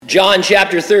John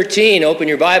chapter 13, open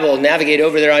your Bible, navigate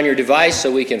over there on your device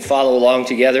so we can follow along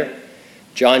together.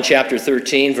 John chapter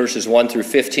 13, verses 1 through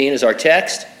 15 is our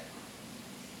text.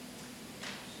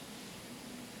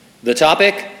 The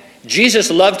topic,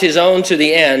 Jesus loved his own to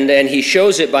the end, and he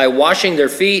shows it by washing their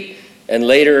feet and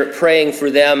later praying for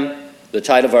them. The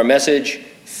title of our message,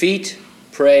 Feet,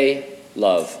 Pray,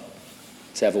 Love.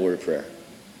 Let's have a word of prayer.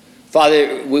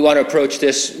 Father, we want to approach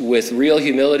this with real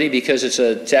humility because it's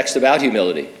a text about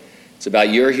humility. It's about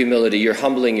your humility. You're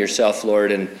humbling yourself,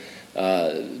 Lord,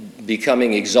 and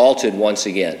becoming exalted once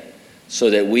again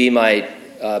so that we might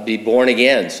be born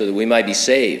again, so that we might be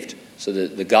saved, so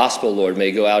that the gospel, Lord,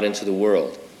 may go out into the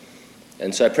world.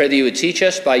 And so I pray that you would teach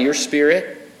us by your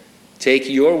Spirit, take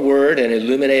your word and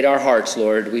illuminate our hearts,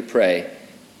 Lord, we pray.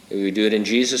 We do it in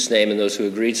Jesus' name, and those who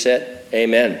agreed said,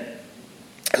 amen.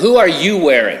 Who are you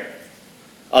wearing?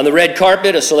 On the red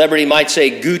carpet, a celebrity might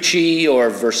say Gucci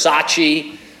or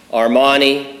Versace,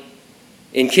 Armani.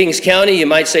 In Kings County, you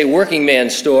might say working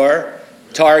man's store,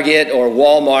 Target or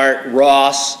Walmart,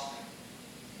 Ross,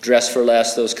 Dress for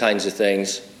Less, those kinds of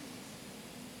things.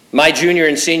 My junior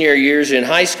and senior years in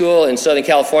high school in Southern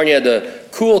California, the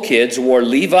cool kids wore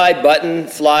Levi button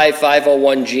fly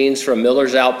 501 jeans from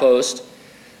Miller's Outpost,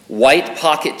 white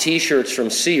pocket t-shirts from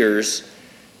Sears,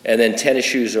 and then tennis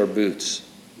shoes or boots.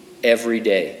 Every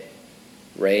day,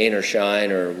 rain or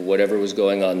shine or whatever was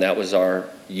going on, that was our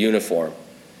uniform.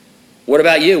 What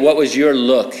about you? What was your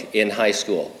look in high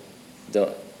school?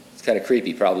 It's kind of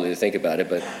creepy probably to think about it,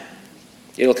 but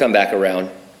it'll come back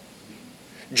around.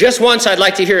 Just once, I'd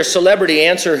like to hear a celebrity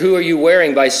answer, who are you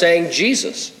wearing, by saying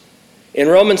Jesus. In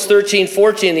Romans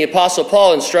 13:14, the Apostle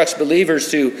Paul instructs believers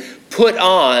to put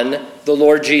on the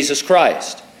Lord Jesus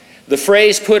Christ. The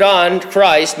phrase put on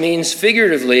Christ means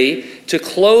figuratively to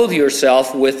clothe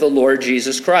yourself with the Lord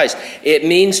Jesus Christ. It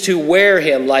means to wear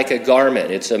him like a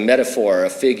garment. It's a metaphor, a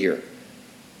figure.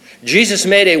 Jesus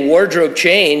made a wardrobe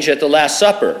change at the Last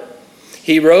Supper.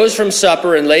 He rose from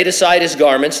supper and laid aside his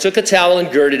garments, took a towel and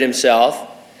girded himself.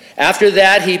 After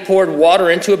that, he poured water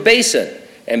into a basin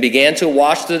and began to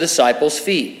wash the disciples'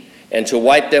 feet and to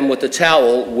wipe them with the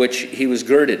towel which he was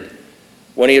girded.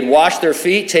 When he had washed their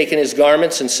feet, taken his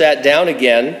garments, and sat down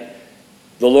again,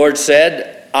 the Lord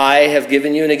said, I have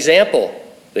given you an example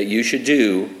that you should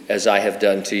do as I have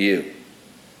done to you.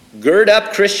 Gird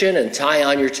up, Christian, and tie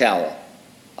on your towel.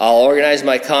 I'll organize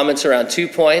my comments around 2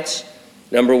 points.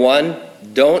 Number 1,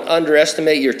 don't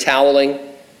underestimate your toweling.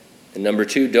 And number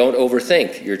 2, don't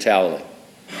overthink your toweling.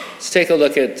 Let's take a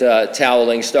look at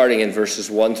toweling starting in verses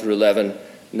 1 through 11,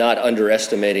 not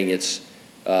underestimating its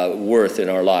worth in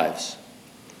our lives.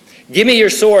 Give me your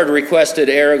sword, requested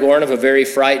Aragorn of a very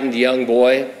frightened young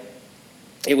boy.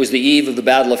 It was the eve of the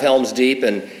Battle of Helm's Deep,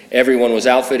 and everyone was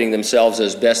outfitting themselves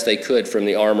as best they could from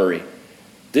the armory.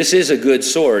 This is a good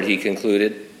sword, he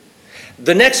concluded.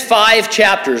 The next 5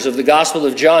 chapters of the Gospel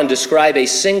of John describe a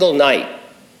single night,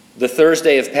 the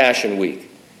Thursday of Passion Week.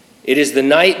 It is the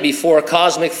night before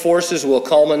cosmic forces will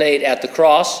culminate at the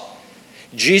cross.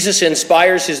 Jesus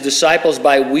inspires his disciples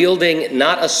by wielding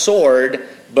not a sword,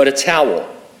 but a towel.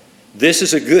 This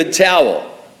is a good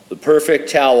towel, the perfect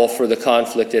towel for the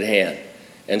conflict at hand.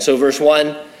 And so verse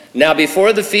 1, now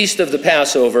before the feast of the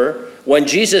Passover, when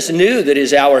Jesus knew that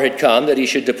his hour had come, that he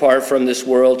should depart from this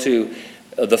world to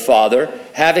the Father,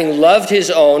 having loved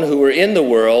his own who were in the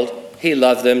world, he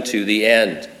loved them to the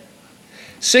end.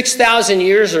 6,000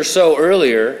 years or so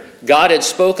earlier, God had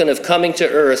spoken of coming to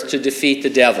earth to defeat the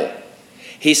devil.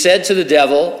 He said to the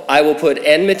devil, I will put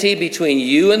enmity between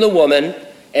you and the woman,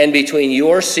 and between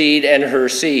your seed and her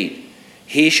seed.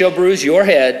 He shall bruise your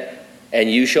head,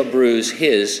 and you shall bruise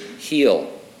his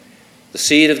heel. The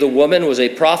seed of the woman was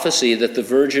a prophecy that the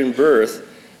virgin birth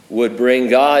would bring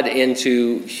God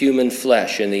into human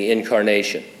flesh in the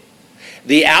incarnation.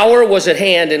 The hour was at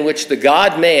hand in which the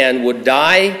God-man would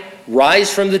die,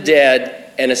 rise from the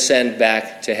dead, and ascend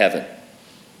back to heaven.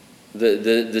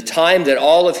 The time that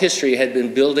all of history had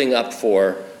been building up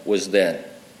for was then.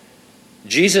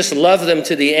 Jesus loved them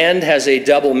to the end has a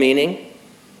double meaning.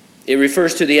 It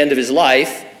refers to the end of his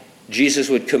life. Jesus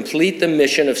would complete the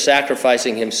mission of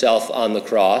sacrificing himself on the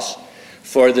cross.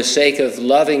 For the sake of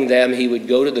loving them, he would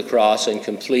go to the cross and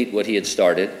complete what he had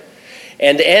started.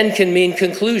 And end can mean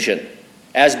conclusion.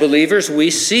 As believers, we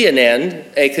see an end,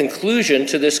 a conclusion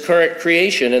to this current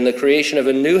creation and the creation of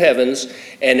a new heavens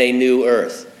and a new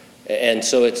earth. And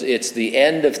so it's the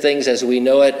end of things as we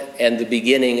know it and the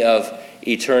beginning of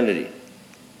eternity.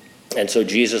 And so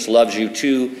Jesus loves you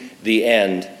to the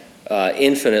end,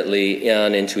 infinitely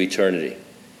on into eternity.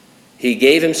 He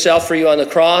gave himself for you on the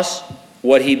cross.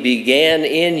 What he began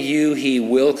in you, he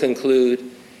will conclude.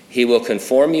 He will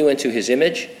conform you into his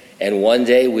image, and one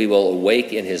day we will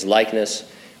awake in his likeness.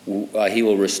 He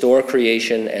will restore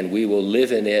creation, and we will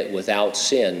live in it without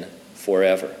sin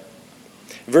forever.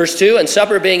 Verse 2, and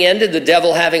supper being ended, the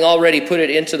devil having already put it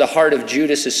into the heart of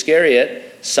Judas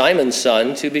Iscariot, Simon's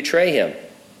son, to betray him.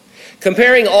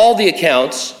 Comparing all the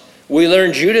accounts, we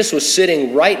learn Judas was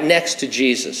sitting right next to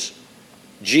Jesus.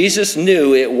 Jesus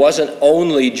knew it wasn't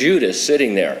only Judas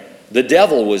sitting there. The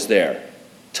devil was there.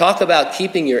 Talk about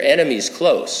keeping your enemies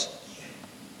close.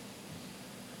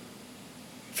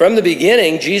 From the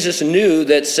beginning, Jesus knew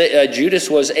that Judas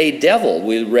was a devil,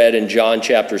 we read in John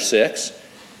chapter 6.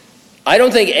 I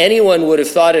don't think anyone would have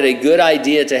thought it a good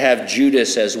idea to have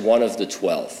Judas as one of the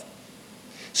 12.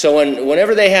 So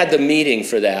whenever they had the meeting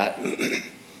for that,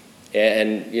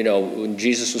 and when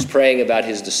Jesus was praying about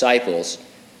his disciples,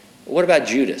 what about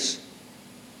Judas?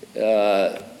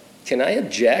 Can I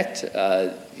object?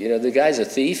 The guy's a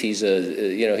thief. He's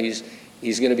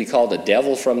going to be called a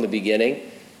devil from the beginning,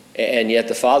 and yet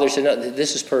the Father said, "No,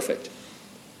 this is perfect.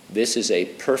 This is a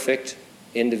perfect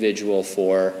individual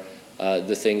for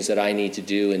the things that I need to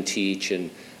do and teach and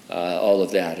all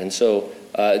of that." And so,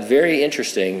 very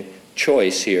interesting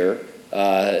choice here,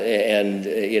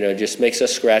 and just makes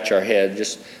us scratch our head.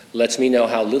 Just lets me know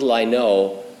how little I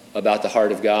know about the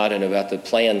heart of God and about the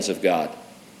plans of God.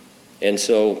 And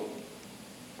so,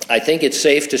 I think it's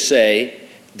safe to say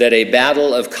that a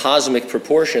battle of cosmic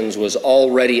proportions was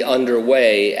already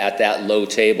underway at that low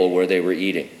table where they were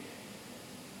eating.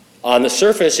 On the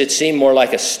surface, it seemed more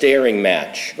like a staring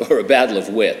match or a battle of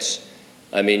wits.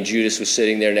 I mean, Judas was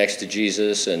sitting there next to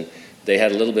Jesus, and they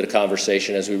had a little bit of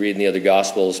conversation as we read in the other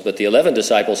Gospels, but the 11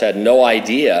 disciples had no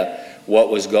idea what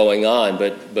was going on.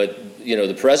 But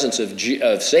the presence of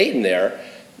Satan there,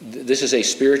 this is a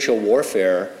spiritual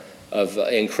warfare of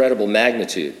incredible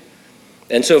magnitude.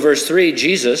 And so verse 3,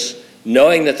 Jesus,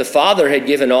 knowing that the Father had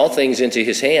given all things into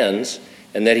his hands,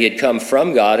 and that he had come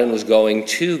from God and was going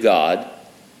to God.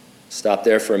 Stop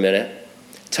there for a minute.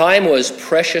 Time was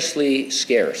preciously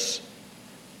scarce.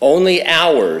 Only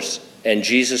hours, and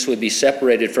Jesus would be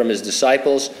separated from his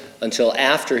disciples until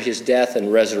after his death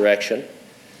and resurrection.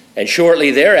 And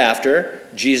shortly thereafter,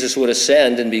 Jesus would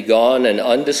ascend and be gone an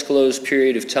undisclosed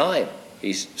period of time.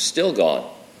 He's still gone.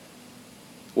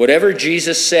 Whatever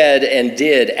Jesus said and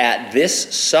did at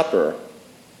this supper,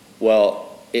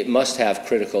 well, it must have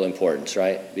critical importance,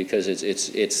 right? Because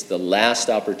it's the last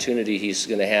opportunity he's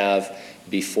going to have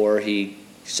before he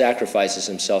sacrifices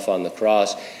himself on the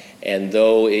cross. And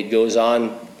though it goes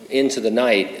on into the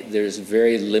night, there's a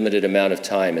very limited amount of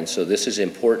time. And so this is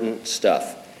important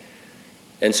stuff.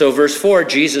 And so verse 4,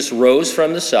 Jesus rose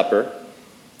from the supper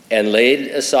and laid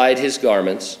aside his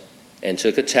garments and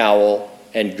took a towel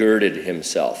and girded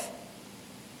himself.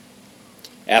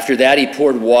 After that, he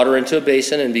poured water into a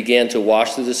basin and began to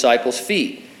wash the disciples'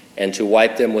 feet and to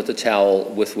wipe them with the towel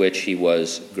with which he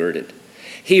was girded.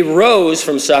 He rose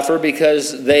from supper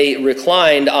because they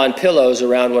reclined on pillows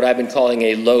around what I've been calling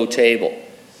a low table.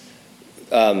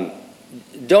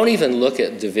 Don't even look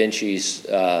at Da Vinci's,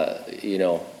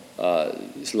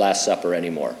 Last Supper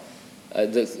anymore.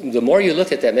 The more you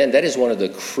look at that, man, that is one of the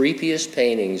creepiest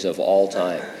paintings of all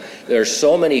time. There are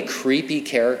so many creepy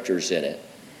characters in it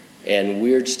and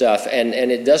weird stuff, and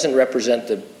it doesn't represent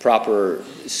the proper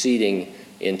seating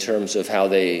in terms of how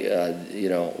they,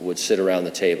 would sit around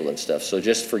the table and stuff. So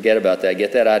just forget about that.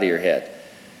 Get that out of your head.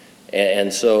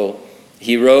 And so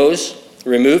he rose,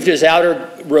 removed his outer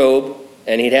robe,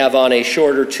 and he'd have on a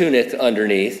shorter tunic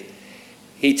underneath.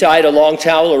 He tied a long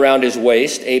towel around his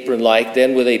waist, apron-like,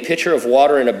 then with a pitcher of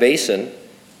water and a basin,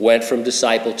 went from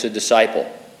disciple to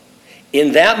disciple.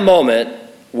 In that moment,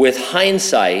 with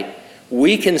hindsight,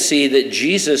 we can see that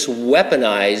Jesus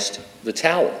weaponized the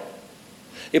towel.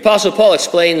 The Apostle Paul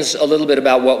explains a little bit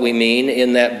about what we mean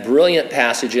in that brilliant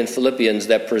passage in Philippians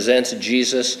that presents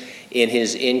Jesus in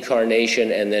his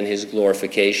incarnation and then his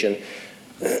glorification.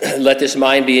 Let this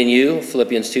mind be in you,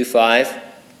 Philippians 2:5,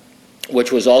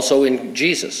 which was also in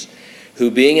Jesus, who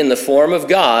being in the form of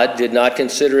God did not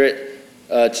consider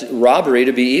it robbery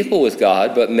to be equal with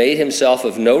God, but made himself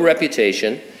of no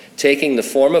reputation, taking the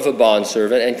form of a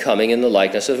bondservant and coming in the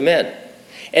likeness of men.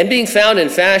 And being found in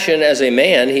fashion as a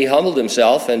man, he humbled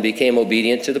himself and became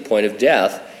obedient to the point of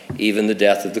death, even the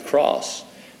death of the cross.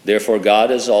 Therefore God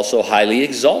has also highly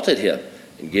exalted him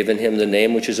and given him the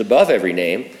name which is above every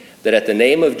name, that at the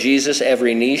name of Jesus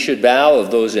every knee should bow,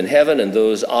 of those in heaven and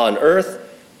those on earth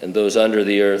and those under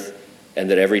the earth, and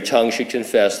that every tongue should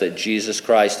confess that Jesus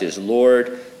Christ is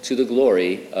Lord, to the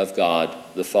glory of God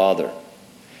the Father.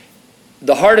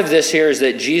 The heart of this here is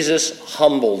that Jesus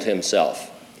humbled himself.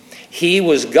 He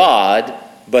was God,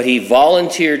 but he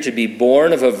volunteered to be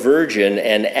born of a virgin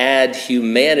and add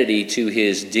humanity to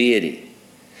his deity.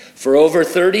 For over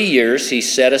 30 years, he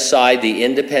set aside the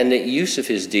independent use of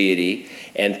his deity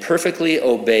and perfectly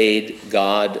obeyed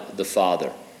God the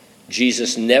Father.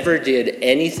 Jesus never did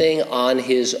anything on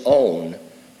his own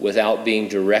without being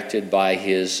directed by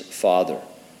his Father.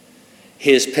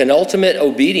 His penultimate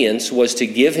obedience was to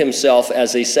give himself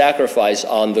as a sacrifice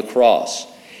on the cross.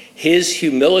 His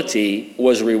humility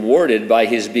was rewarded by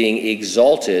his being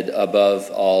exalted above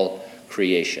all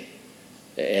creation.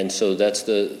 And so that's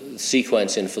the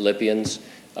sequence in Philippians.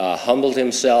 Humbled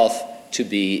himself to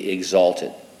be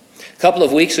exalted. A couple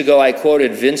of weeks ago, I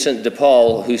quoted Vincent de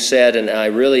Paul, who said, and I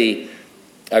really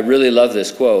love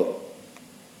this quote,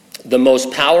 "The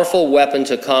most powerful weapon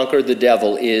to conquer the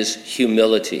devil is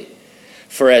humility.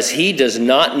 For as he does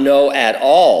not know at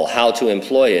all how to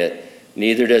employ it,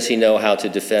 neither does he know how to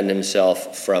defend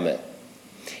himself from it."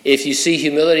 If you see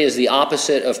humility as the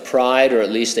opposite of pride, or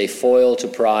at least a foil to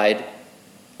pride,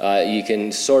 you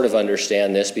can sort of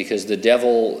understand this, because the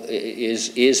devil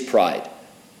is pride.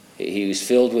 He's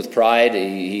filled with pride.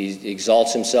 He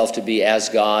exalts himself to be as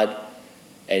God,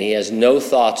 and he has no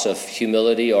thoughts of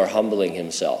humility or humbling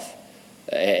himself.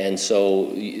 And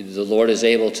so the Lord is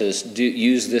able to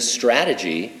use this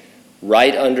strategy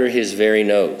right under his very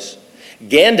nose.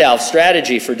 Gandalf's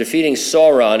strategy for defeating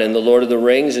Sauron in The Lord of the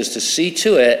Rings is to see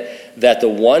to it that the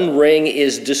One Ring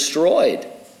is destroyed.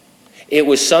 It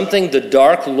was something the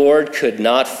Dark Lord could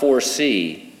not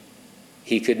foresee.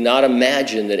 He could not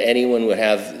imagine that anyone would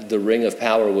have the Ring of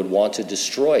Power would want to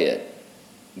destroy it,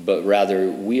 but rather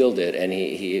wield it. And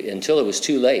he until it was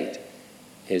too late,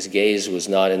 his gaze was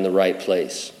not in the right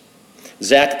place.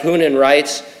 Zach Poonen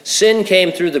writes, "Sin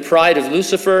came through the pride of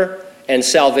Lucifer, and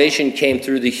salvation came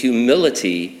through the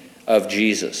humility of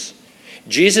Jesus."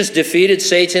 Jesus defeated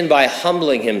Satan by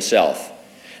humbling himself.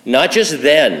 Not just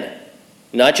then,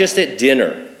 not just at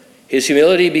dinner. His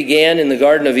humility began in the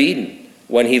Garden of Eden,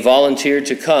 when he volunteered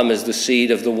to come as the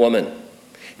seed of the woman.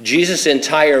 Jesus'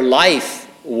 entire life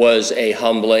was a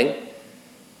humbling.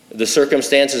 The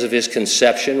circumstances of his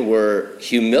conception were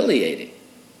humiliating.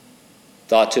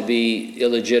 Thought to be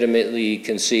illegitimately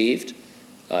conceived,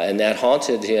 and that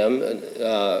haunted him,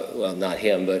 well, not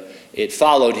him, but it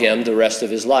followed him the rest of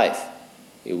his life.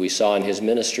 We saw in his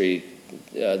ministry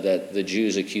that the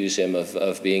Jews accuse him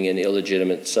of being an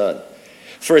illegitimate son.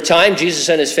 For a time, Jesus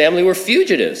and his family were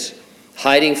fugitives,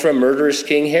 hiding from murderous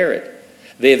King Herod.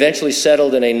 They eventually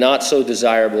settled in a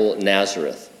not-so-desirable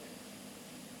Nazareth.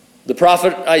 The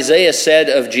prophet Isaiah said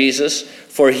of Jesus,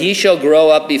 "For he shall grow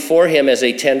up before him as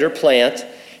a tender plant,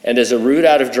 and as a root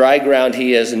out of dry ground.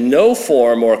 He has no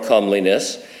form or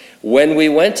comeliness. When we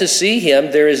went to see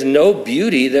him, there is no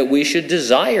beauty that we should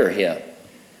desire him."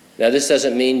 Now, this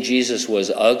doesn't mean Jesus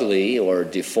was ugly or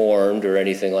deformed or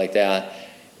anything like that.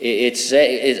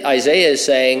 Isaiah is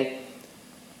saying,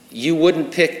 you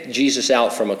wouldn't pick Jesus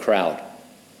out from a crowd.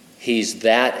 He's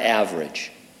that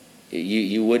average.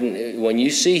 You wouldn't, when you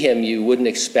see him, you wouldn't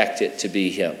expect it to be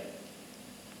him.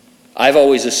 I've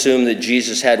always assumed that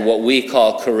Jesus had what we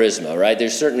call charisma, right?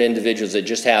 There's certain individuals that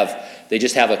just have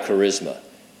a charisma,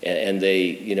 and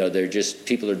they're just,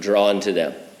 people are drawn to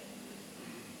them.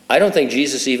 I don't think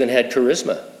Jesus even had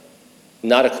charisma,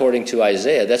 not according to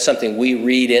Isaiah. That's something we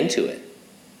read into it.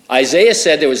 Isaiah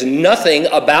said there was nothing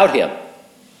about him.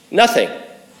 Nothing.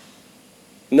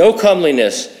 No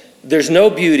comeliness. There's no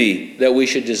beauty that we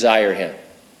should desire him.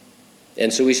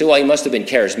 And so we say, well, he must have been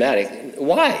charismatic.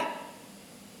 Why?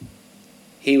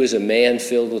 He was a man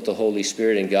filled with the Holy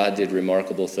Spirit, and God did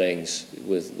remarkable things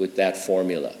with that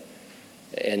formula.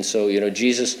 And so,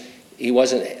 Jesus, he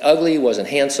wasn't ugly, he wasn't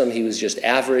handsome, he was just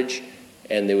average,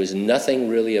 and there was nothing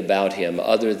really about him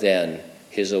other than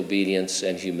his obedience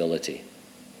and humility.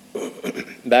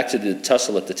 Back to the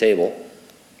tussle at the table.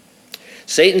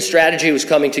 Satan's strategy was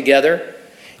coming together.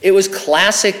 It was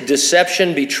classic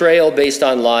deception, betrayal based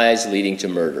on lies leading to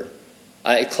murder.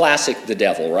 Classic the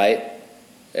devil, right?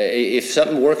 If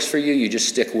something works for you, you just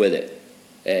stick with it.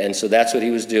 And so that's what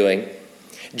he was doing.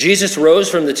 Jesus rose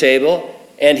from the table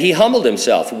and he humbled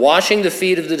himself. Washing the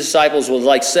feet of the disciples was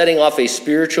like setting off a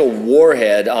spiritual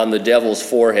warhead on the devil's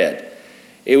forehead.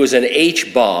 It was an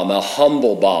H-bomb, a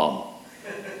humble bomb.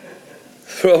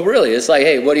 Well, really, it's like,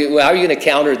 hey, how are you going to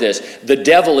counter this? The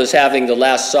devil is having the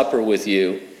Last Supper with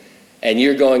you, and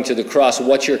you're going to the cross.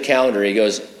 What's your counter? He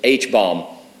goes, H-bomb,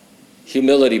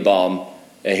 humility bomb,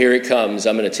 and here it comes.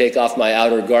 I'm going to take off my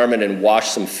outer garment and wash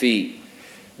some feet.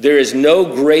 There is no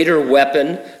greater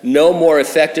weapon, no more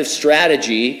effective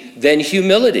strategy than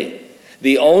humility.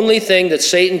 The only thing that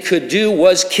Satan could do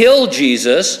was kill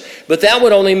Jesus, but that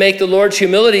would only make the Lord's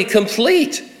humility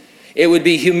complete. It would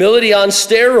be humility on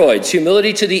steroids,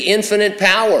 humility to the infinite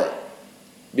power,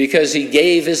 because he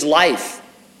gave his life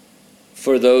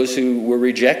for those who were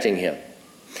rejecting him.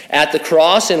 At the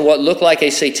cross, in what looked like a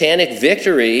satanic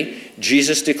victory,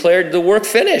 Jesus declared the work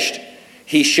finished.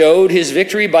 He showed his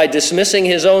victory by dismissing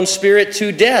his own spirit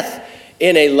to death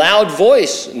in a loud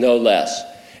voice, no less.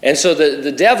 And so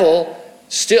the devil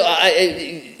still,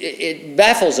 it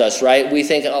baffles us, right? We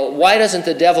think, oh, why doesn't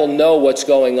the devil know what's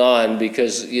going on?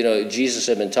 Because, Jesus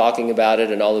had been talking about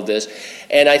it and all of this.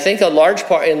 And I think in large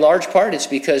part, it's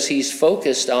because he's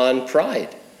focused on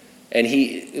pride. And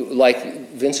he,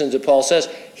 like Vincent de Paul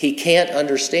says, he can't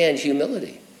understand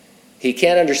humility. He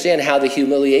can't understand how the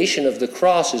humiliation of the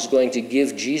cross is going to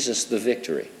give Jesus the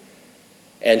victory.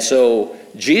 And so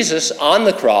Jesus on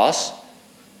the cross,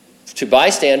 to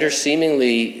bystanders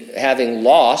seemingly having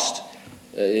lost,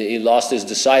 he lost his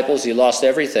disciples, he lost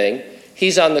everything,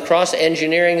 he's on the cross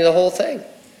engineering the whole thing.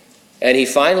 And he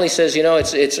finally says,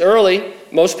 it's early,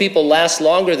 most people last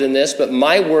longer than this, but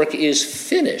my work is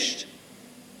finished.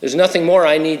 There's nothing more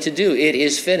I need to do. It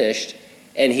is finished.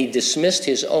 And he dismissed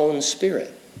his own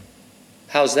spirit.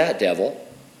 How's that, devil?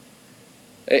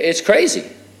 It's crazy.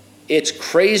 It's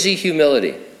crazy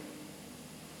humility.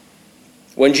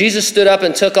 When Jesus stood up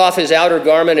and took off his outer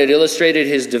garment, it illustrated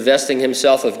his divesting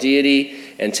himself of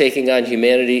deity and taking on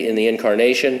humanity in the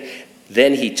incarnation.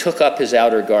 Then he took up his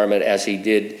outer garment as he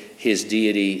did his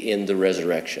deity in the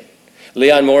resurrection.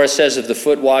 Leon Morris says of the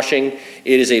foot washing,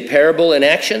 it is a parable in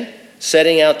action,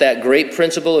 setting out that great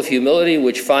principle of humility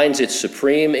which finds its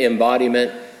supreme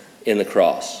embodiment in the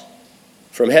cross.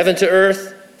 From heaven to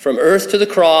earth, from earth to the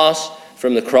cross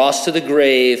to the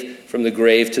grave, from the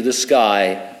grave to the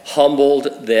sky, humbled,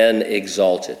 then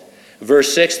exalted.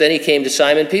 Verse 6, then he came to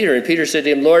Simon Peter, and Peter said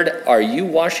to him, Lord, are you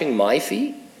washing my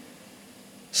feet?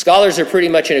 Scholars are pretty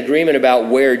much in agreement about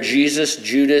where Jesus,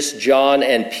 Judas, John,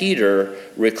 and Peter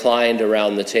reclined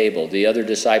around the table. The other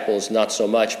disciples, not so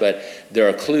much, but there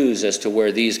are clues as to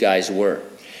where these guys were.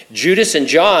 Judas and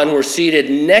John were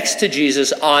seated next to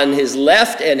Jesus on his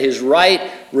left and his right,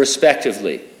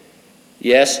 respectively.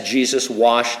 Yes, Jesus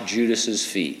washed Judas's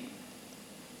feet.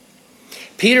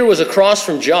 Peter was across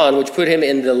from John, which put him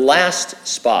in the last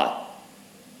spot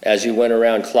as he went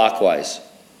around clockwise.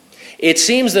 It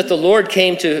seems that the Lord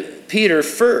came to Peter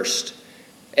first.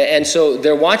 And so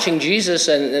they're watching Jesus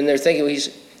and they're thinking,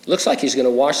 looks like he's going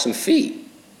to wash some feet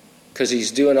because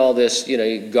he's doing all this,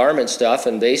 garment stuff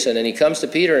and basin. And he comes to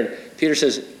Peter and Peter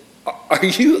says, are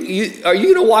you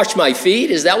going to wash my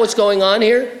feet? Is that what's going on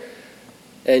here?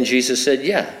 And Jesus said,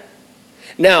 yeah.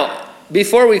 Now,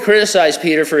 before we criticize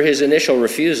Peter for his initial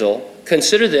refusal,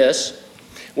 consider this.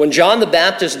 When John the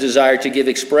Baptist desired to give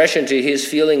expression to his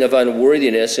feeling of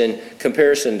unworthiness in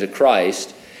comparison to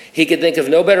Christ, he could think of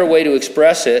no better way to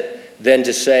express it than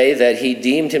to say that he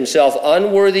deemed himself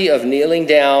unworthy of kneeling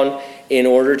down in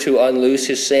order to unloose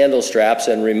his sandal straps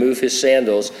and remove his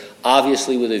sandals,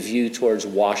 obviously with a view towards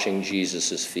washing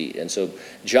Jesus' feet. And so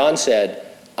John said,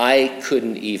 I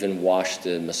couldn't even wash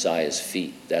the Messiah's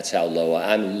feet. That's how low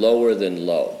I'm lower than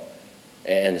low.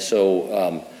 And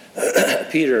so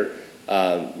Peter,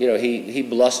 he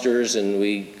blusters and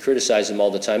we criticize him all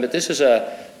the time. But this is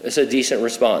a decent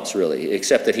response, really,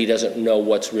 except that he doesn't know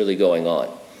what's really going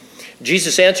on.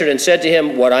 Jesus answered and said to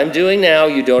him, what I'm doing now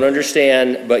you don't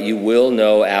understand, but you will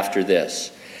know after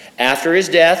this. After his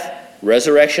death,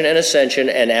 resurrection and ascension,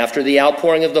 and after the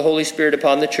outpouring of the Holy Spirit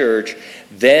upon the church,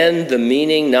 then the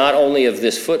meaning not only of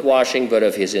this foot washing, but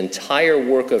of his entire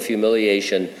work of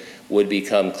humiliation would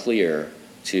become clear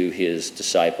to his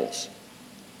disciples.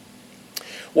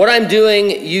 What I'm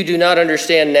doing you do not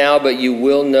understand now, but you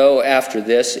will know after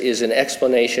this is an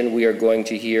explanation we are going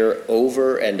to hear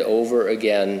over and over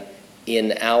again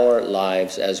in our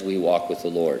lives as we walk with the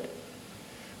Lord.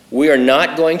 We are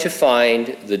not going to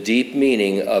find the deep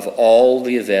meaning of all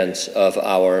the events of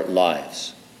our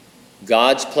lives.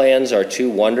 God's plans are too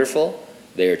wonderful,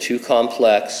 they are too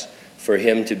complex for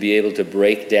him to be able to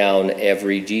break down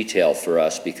every detail for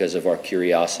us because of our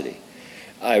curiosity.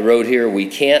 I wrote here, we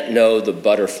can't know the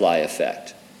butterfly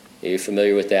effect. Are you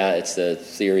familiar with that? It's the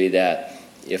theory that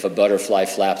if a butterfly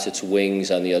flaps its wings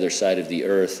on the other side of the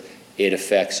earth, it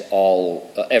affects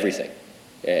everything.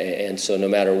 And so no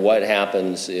matter what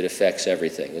happens, it affects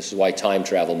everything. This is why time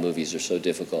travel movies are so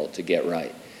difficult to get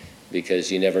right,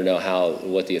 because you never know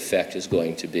what the effect is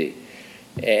going to be.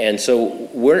 And so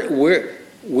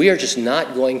we are just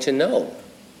not going to know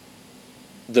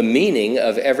the meaning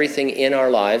of everything in our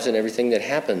lives and everything that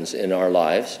happens in our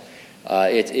lives.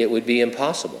 It would be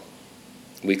impossible.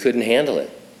 We couldn't handle it.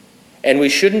 And we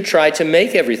shouldn't try to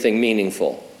make everything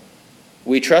meaningful.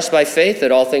 We trust by faith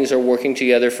that all things are working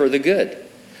together for the good.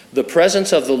 The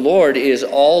presence of the Lord is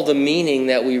all the meaning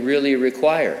that we really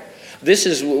require. This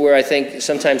is where I think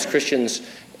sometimes Christians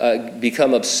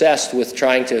become obsessed with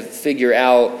trying to figure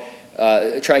out,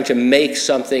 trying to make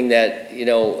something that,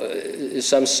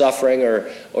 some suffering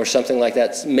or something like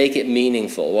that, make it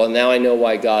meaningful. Well, now I know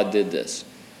why God did this.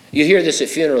 You hear this at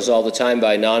funerals all the time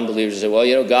by non-believers who say,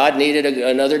 well, God needed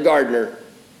another gardener,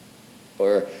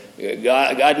 or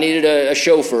God needed a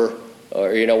chauffeur,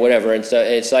 or whatever. And so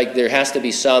it's like there has to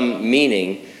be some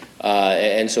meaning,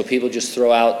 and so people just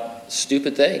throw out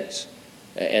stupid things.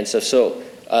 And so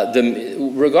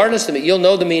regardless of you'll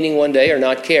know the meaning one day or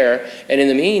not care, and in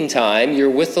the meantime you're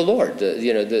with the Lord.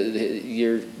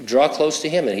 You draw close to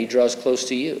Him, and He draws close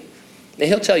to you. And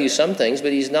He'll tell you some things,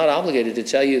 but He's not obligated to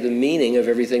tell you the meaning of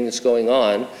everything that's going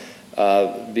on,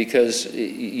 because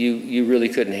you really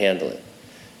couldn't handle it.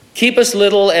 Keep us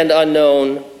little and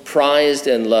unknown, prized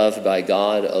and loved by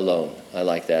God alone. I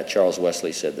like that. Charles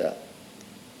Wesley said that.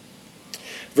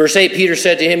 Verse 8, Peter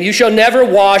said to him, you shall never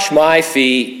wash my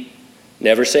feet.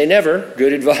 Never say never.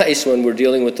 Good advice when we're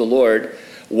dealing with the Lord.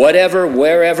 Whatever,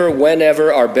 wherever,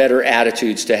 whenever are better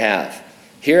attitudes to have.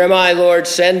 Here am I, Lord,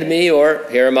 send me, or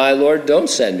here am I, Lord, don't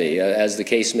send me, as the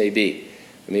case may be.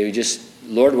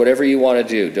 Lord, whatever you want to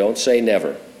do, don't say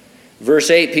never. Verse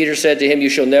 8, Peter said to him, you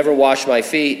shall never wash my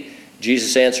feet.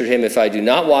 Jesus answered him, if I do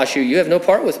not wash you, you have no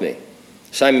part with me.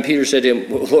 Simon Peter said to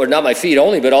him, Lord, not my feet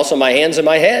only, but also my hands and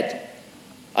my head.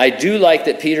 I do like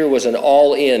that Peter was an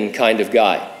all-in kind of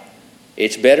guy.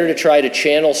 It's better to try to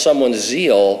channel someone's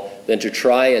zeal than to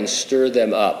try and stir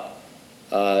them up.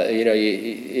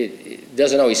 It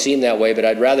doesn't always seem that way, but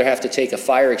I'd rather have to take a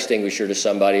fire extinguisher to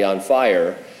somebody on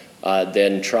fire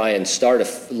than try and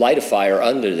light a fire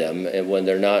under them when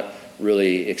they're not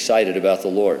really excited about the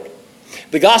Lord.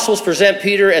 The Gospels present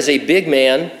Peter as a big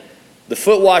man. The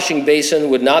foot washing basin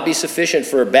would not be sufficient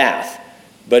for a bath,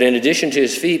 but in addition to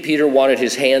his feet, Peter wanted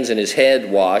his hands and his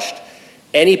head washed.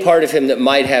 Any part of him that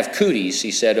might have cooties,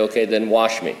 he said, okay, then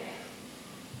wash me.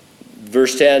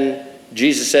 Verse 10,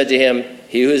 Jesus said to him,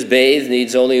 he who is bathed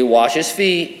needs only to wash his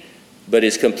feet, but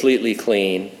is completely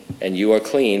clean, and you are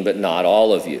clean, but not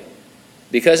all of you.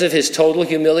 Because of his total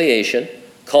humiliation,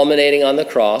 culminating on the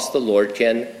cross, the Lord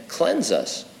can cleanse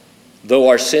us. Though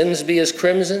our sins be as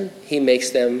crimson, he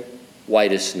makes them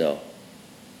white as snow.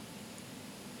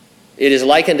 It is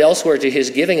likened elsewhere to his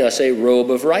giving us a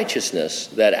robe of righteousness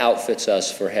that outfits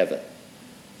us for heaven.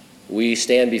 We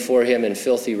stand before him in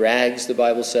filthy rags, the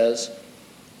Bible says,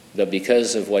 but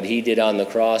because of what he did on the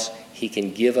cross, he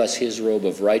can give us his robe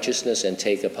of righteousness and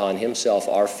take upon himself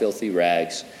our filthy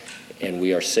rags, and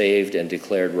we are saved and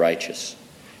declared righteous.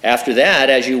 After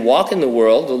that, as you walk in the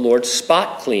world, the Lord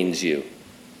spot cleans you.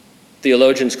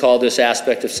 Theologians call this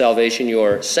aspect of salvation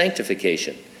your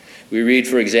sanctification. We read,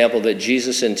 for example, that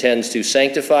Jesus intends to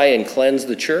sanctify and cleanse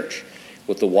the church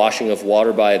with the washing of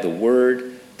water by the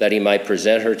word, that he might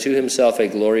present her to himself a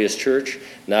glorious church,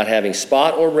 not having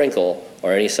spot or wrinkle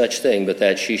or any such thing, but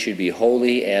that she should be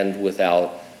holy and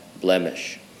without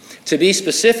blemish. To be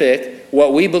specific,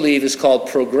 what we believe is called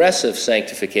progressive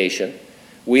sanctification.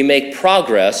 We make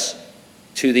progress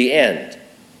to the end.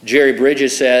 Jerry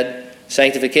Bridges said,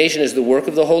 sanctification is the work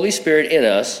of the Holy Spirit in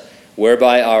us,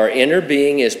 whereby our inner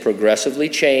being is progressively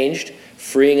changed,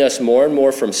 freeing us more and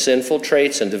more from sinful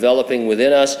traits and developing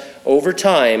within us, over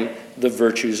time, the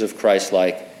virtues of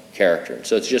Christ-like character.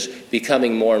 So it's just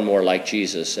becoming more and more like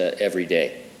Jesus every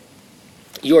day.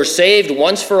 You are saved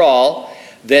once for all,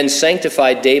 then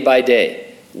sanctified day by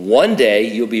day. One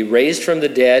day you'll be raised from the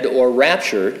dead or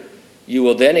raptured. You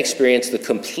will then experience the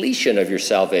completion of your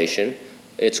salvation.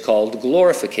 It's called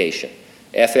glorification.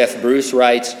 F.F. Bruce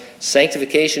writes,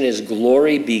 sanctification is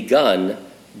glory begun.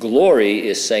 Glory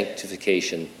is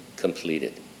sanctification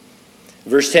completed.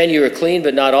 Verse 10, you are clean,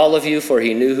 but not all of you, for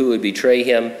he knew who would betray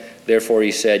him. Therefore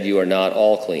he said, you are not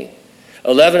all clean.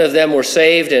 11 of them were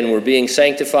saved and were being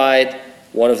sanctified.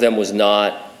 One of them was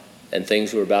not, and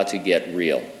things were about to get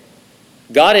real.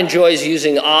 God enjoys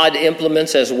using odd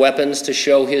implements as weapons to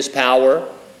show his power.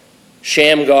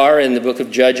 Shamgar in the book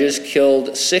of Judges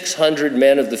killed 600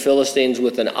 men of the Philistines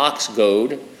with an ox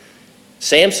goad.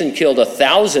 Samson killed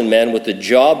 1,000 men with the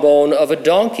jawbone of a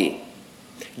donkey.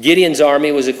 Gideon's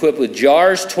army was equipped with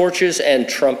jars, torches, and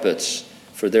trumpets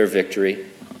for their victory.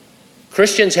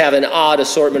 Christians have an odd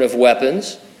assortment of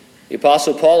weapons. The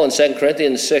Apostle Paul in 2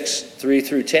 Corinthians 6, 3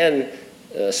 through 10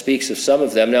 speaks of some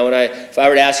of them. Now, if I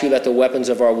were to ask you about the weapons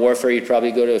of our warfare, you'd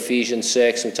probably go to Ephesians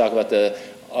 6 and talk about the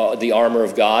the armor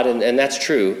of God, and that's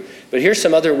true. But here's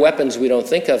some other weapons we don't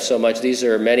think of so much. These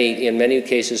are in many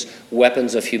cases,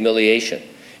 weapons of humiliation.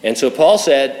 And so Paul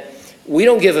said, we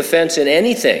don't give offense in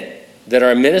anything, that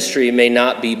our ministry may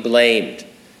not be blamed.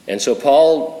 And so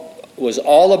Paul was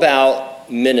all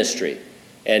about ministry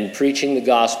and preaching the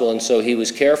gospel, and so he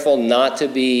was careful not to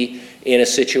be in a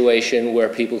situation where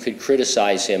people could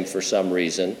criticize him for some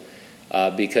reason,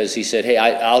 because he said, hey,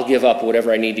 I'll give up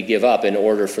whatever I need to give up in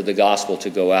order for the gospel to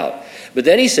go out. But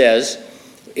then he says,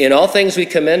 in all things we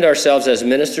commend ourselves as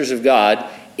ministers of God,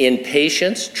 in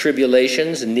patience,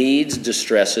 tribulations, needs,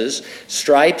 distresses,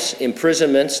 stripes,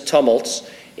 imprisonments, tumults,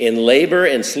 in labor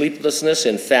and sleeplessness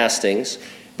and fastings,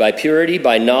 by purity,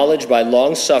 by knowledge, by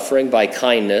long-suffering, by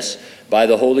kindness, by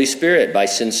the Holy Spirit, by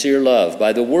sincere love,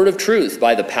 by the word of truth,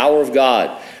 by the power of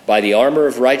God, by the armor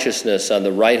of righteousness on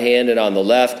the right hand and on the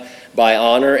left, by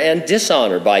honor and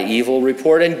dishonor, by evil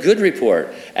report and good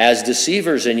report, as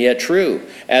deceivers and yet true,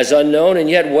 as unknown and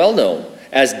yet well known,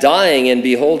 as dying and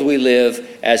behold we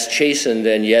live, as chastened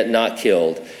and yet not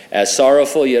killed, as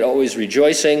sorrowful yet always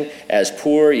rejoicing, as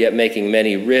poor yet making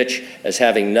many rich, as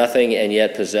having nothing and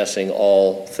yet possessing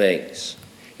all things.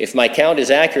 If my count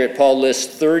is accurate, Paul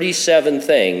lists 37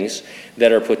 things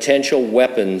that are potential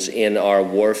weapons in our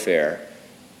warfare.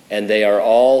 And they are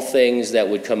all things that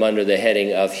would come under the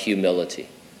heading of humility,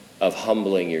 of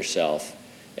humbling yourself.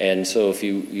 And so if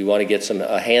you want to get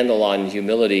a handle on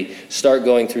humility, start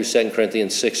going through 2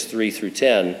 Corinthians 6, 3 through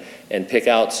 10, and pick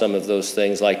out some of those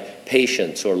things like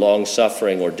patience or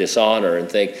long-suffering or dishonor, and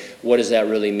think, what does that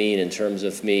really mean in terms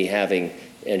of me having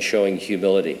and showing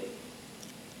humility?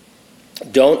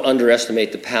 Don't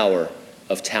underestimate the power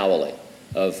of toweling,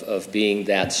 of being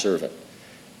that servant.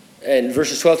 And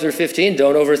verses 12 through 15,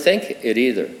 don't overthink it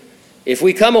either. If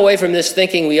we come away from this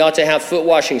thinking we ought to have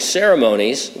foot-washing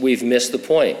ceremonies, we've missed the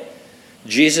point.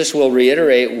 Jesus will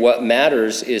reiterate what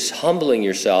matters is humbling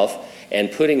yourself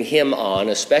and putting him on,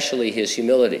 especially his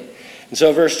humility. And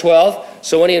so verse 12,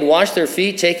 so when he had washed their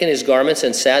feet, taken his garments,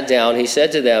 and sat down, he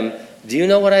said to them, do you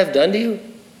know what I have done to you?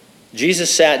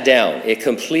 Jesus sat down. It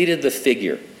completed the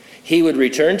figure. He would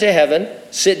return to heaven,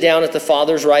 sit down at the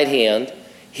Father's right hand.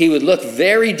 He would look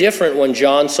very different when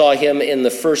John saw him in the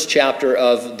first chapter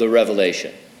of the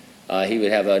Revelation. He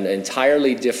would have an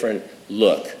entirely different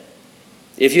look.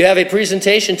 If you have a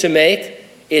presentation to make,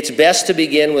 it's best to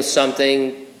begin with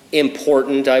something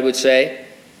important, I would say.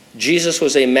 Jesus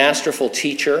was a masterful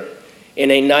teacher. In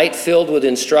a night filled with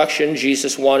instruction,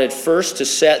 Jesus wanted first to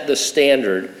set the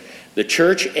standard. The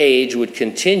church age would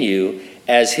continue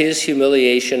as his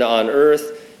humiliation on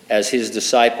earth, as his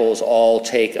disciples all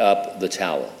take up the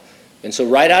towel. And so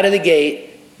right out of the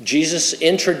gate, Jesus'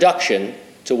 introduction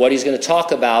to what he's going to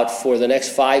talk about for the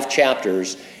next 5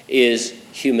 chapters is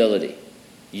humility.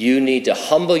 You need to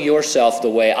humble yourself the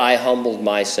way I humbled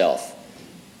myself.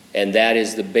 And that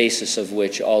is the basis of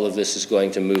which all of this is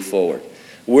going to move forward.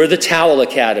 We're the Towel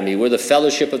Academy. We're the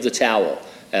fellowship of the towel,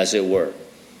 as it were.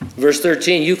 Verse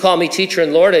 13, you call me teacher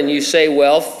and Lord, and you say,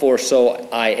 well, for so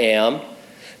I am.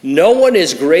 No one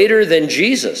is greater than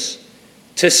Jesus.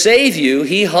 To save you,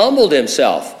 he humbled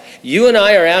himself. You and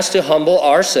I are asked to humble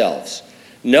ourselves.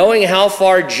 Knowing how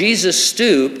far Jesus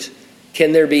stooped,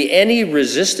 can there be any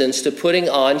resistance to putting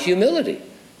on humility?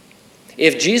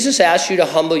 If Jesus asked you to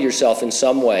humble yourself in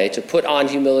some way, to put on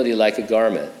humility like a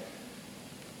garment,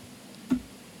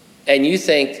 and you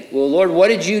think, well, Lord, what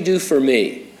did you do for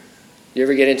me? You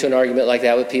ever get into an argument like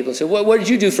that with people and say, what did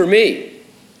you do for me?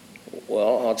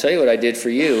 Well, I'll tell you what I did for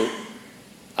you.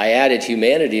 I added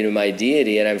humanity to my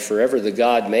deity, and I'm forever the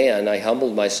God-man. I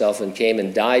humbled myself and came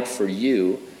and died for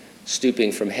you,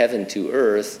 stooping from heaven to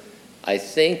earth. I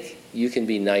think you can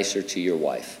be nicer to your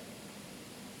wife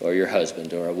or your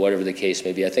husband or whatever the case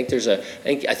may be. I think there's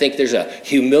a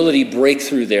humility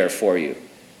breakthrough there for you,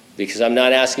 because I'm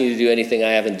not asking you to do anything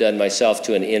I haven't done myself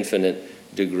to an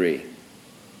infinite degree.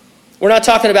 We're not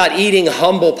talking about eating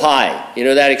humble pie. You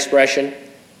know that expression?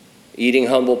 Eating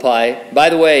humble pie. By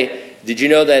the way, did you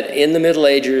know that in the Middle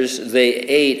Ages they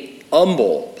ate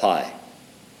humble pie?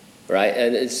 Right?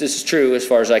 And this is true as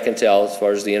far as I can tell, as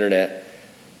far as the internet.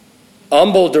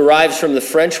 Humble derives from the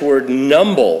French word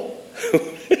numble,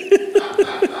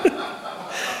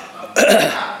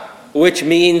 which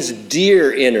means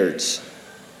deer innards.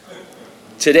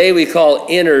 Today we call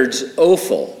innards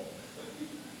offal.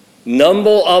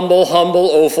 Numble, humble,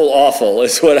 offal, awful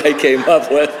is what I came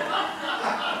up with.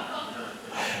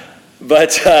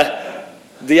 But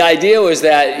the idea was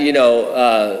that,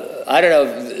 I don't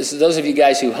know, those of you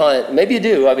guys who hunt, maybe you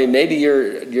do. I mean, maybe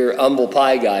you're humble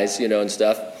pie guys, and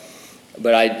stuff.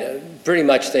 But I pretty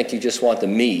much think you just want the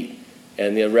meat.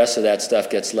 and the rest of that stuff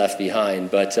gets left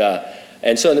behind. But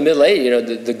and so in the Middle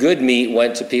Ages, the good meat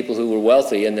went to people who were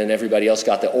wealthy, and then everybody else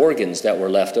got the organs that were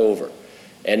left over.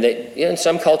 And in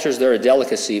some cultures they're a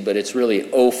delicacy, but it's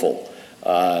really offal,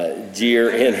 deer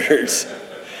innards.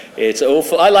 It's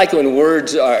offal. I like when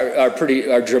words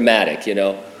are dramatic,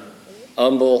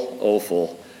 humble,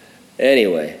 offal.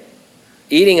 Anyway,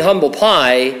 eating humble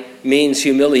pie means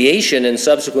humiliation and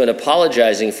subsequent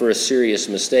apologizing for a serious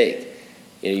mistake.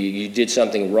 You did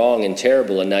something wrong and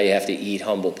terrible, and now you have to eat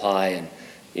humble pie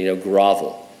and,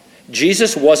 grovel.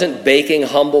 Jesus wasn't baking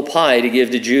humble pie to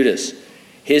give to Judas.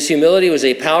 His humility was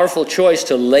a powerful choice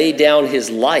to lay down his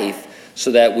life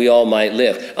so that we all might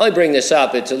live. I only bring this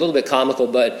up, it's a little bit comical,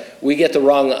 but we get the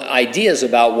wrong ideas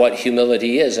about what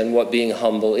humility is and what being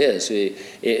humble is.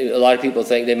 A lot of people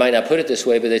think, they might not put it this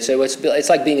way, but they'd say, well, it's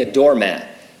like being a doormat,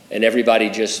 and everybody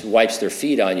just wipes their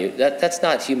feet on you. That's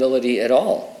not humility at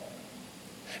all.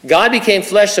 God became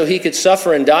flesh so he could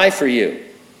suffer and die for you.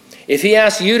 If he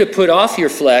asks you to put off your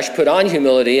flesh, put on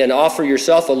humility, and offer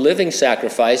yourself a living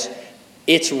sacrifice,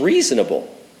 it's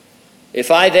reasonable.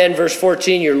 If I then, verse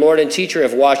 14, your Lord and teacher,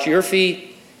 have washed your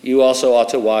feet, you also ought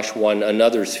to wash one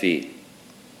another's feet.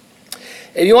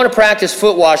 If you want to practice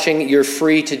foot washing, you're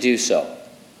free to do so.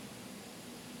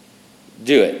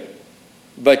 Do it.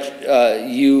 But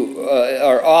you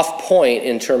are off point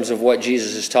in terms of what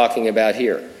Jesus is talking about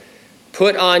here.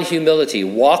 Put on humility.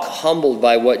 Walk humbled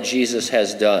by what Jesus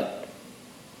has done.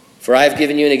 For I have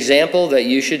given you an example that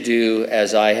you should do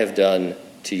as I have done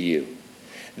to you.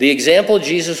 The example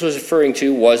Jesus was referring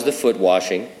to was the foot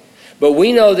washing, but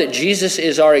we know that Jesus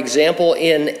is our example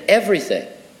in everything.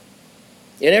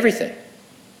 In everything.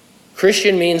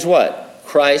 Christian means what?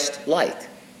 Christ-like.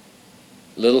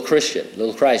 Little Christian,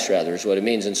 little Christ rather, is what it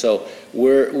means. And so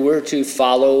we're to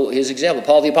follow his example.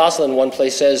 Paul the Apostle in one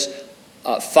place says,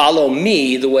 follow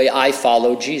me the way I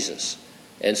follow Jesus.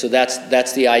 And so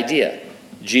that's the idea.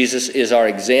 Jesus is our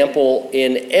example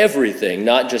in everything,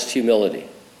 not just humility.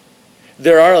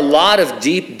 There are a lot of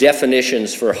deep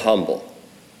definitions for humble.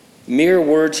 Mere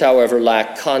words, however,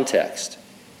 lack context.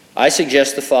 I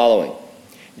suggest the following.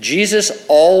 Jesus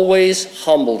always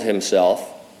humbled himself.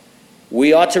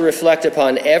 We ought to reflect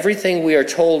upon everything we are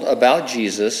told about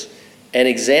Jesus and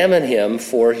examine him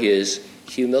for his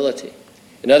humility.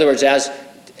 In other words, as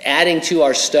adding to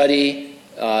our study,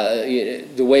 the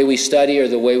way we study or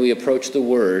the way we approach the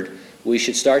Word, we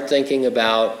should start thinking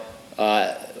about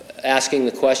asking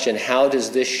the question, how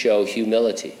does this show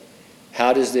humility?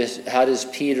 How does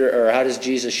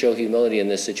Jesus show humility in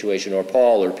this situation, or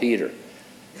Paul or Peter?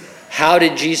 How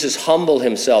did Jesus humble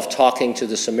himself talking to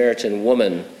the Samaritan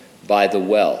woman by the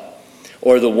well,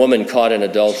 or the woman caught in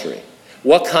adultery?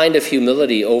 What kind of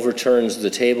humility overturns the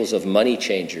tables of money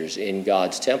changers in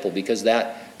God's temple? Because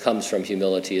that comes from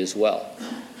humility as well.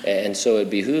 And so it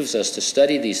behooves us to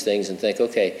study these things and think,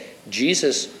 okay,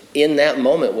 Jesus in that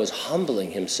moment was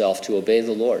humbling himself to obey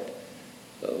the Lord.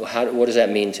 What does that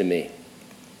mean to me?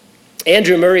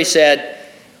 Andrew Murray said,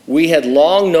 we had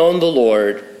long known the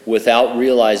Lord without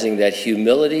realizing that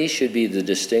humility should be the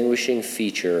distinguishing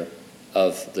feature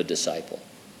of the disciple.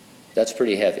 That's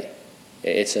pretty heavy.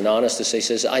 It's an honest to say,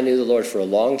 says, I knew the Lord for a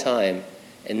long time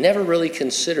and never really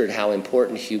considered how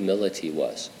important humility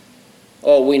was.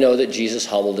 Oh, we know that Jesus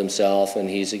humbled himself and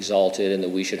he's exalted and that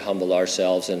we should humble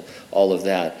ourselves and all of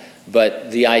that.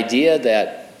 But the idea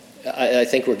that I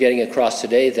think we're getting across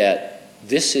today, that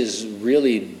this is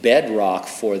really bedrock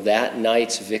for that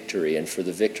night's victory and for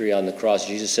the victory on the cross.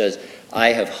 Jesus says, I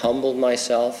have humbled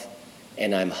myself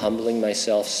and I'm humbling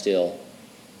myself still.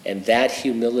 And that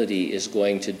humility is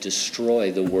going to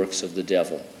destroy the works of the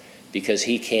devil because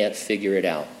he can't figure it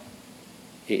out.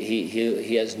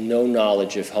 He has no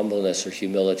knowledge of humbleness or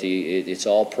humility. It's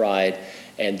all pride,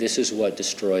 and this is what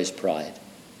destroys pride.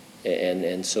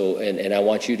 And so I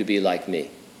want you to be like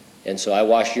me. And so I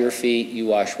wash your feet, you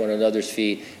wash one another's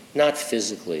feet, not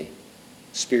physically,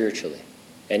 spiritually.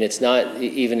 And it's not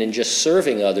even in just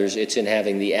serving others, it's in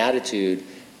having the attitude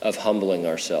of humbling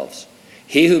ourselves.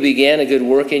 He who began a good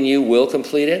work in you will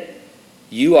complete it.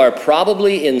 You are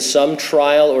probably in some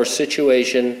trial or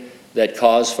situation that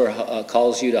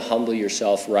calls you to humble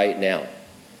yourself right now.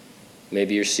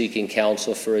 Maybe you're seeking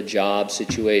counsel for a job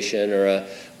situation or a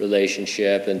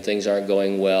relationship and things aren't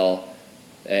going well.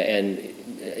 And,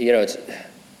 it's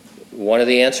one of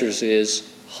the answers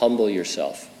is humble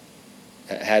yourself.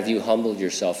 Have you humbled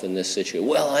yourself in this situation?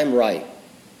 Well, I'm right.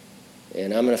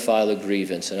 And I'm going to file a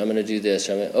grievance and I'm going to do this.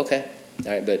 Okay.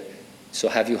 All right, but so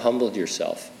have you humbled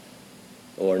yourself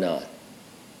or not?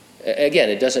 Again,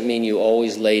 it doesn't mean you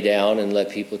always lay down and let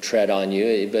people tread on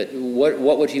you, but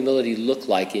what would humility look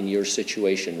like in your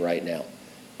situation right now?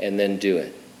 And then do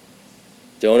it.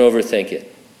 Don't overthink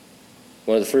it.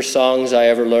 One of the first songs I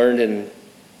ever learned in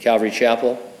Calvary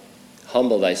Chapel,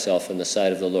 Humble Thyself in the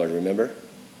Sight of the Lord. Remember?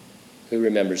 Who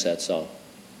remembers that song?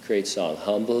 Great song.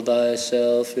 Humble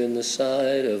thyself in the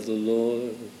sight of the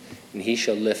Lord, and he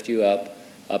shall lift you up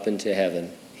into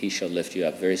heaven. He shall lift you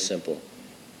up. Very simple.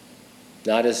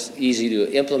 Not as easy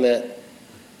to implement,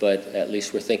 but at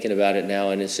least we're thinking about it now.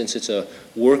 And since it's a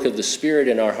work of the Spirit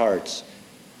in our hearts,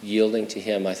 yielding to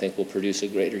him, I think, will produce a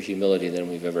greater humility than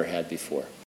we've ever had before.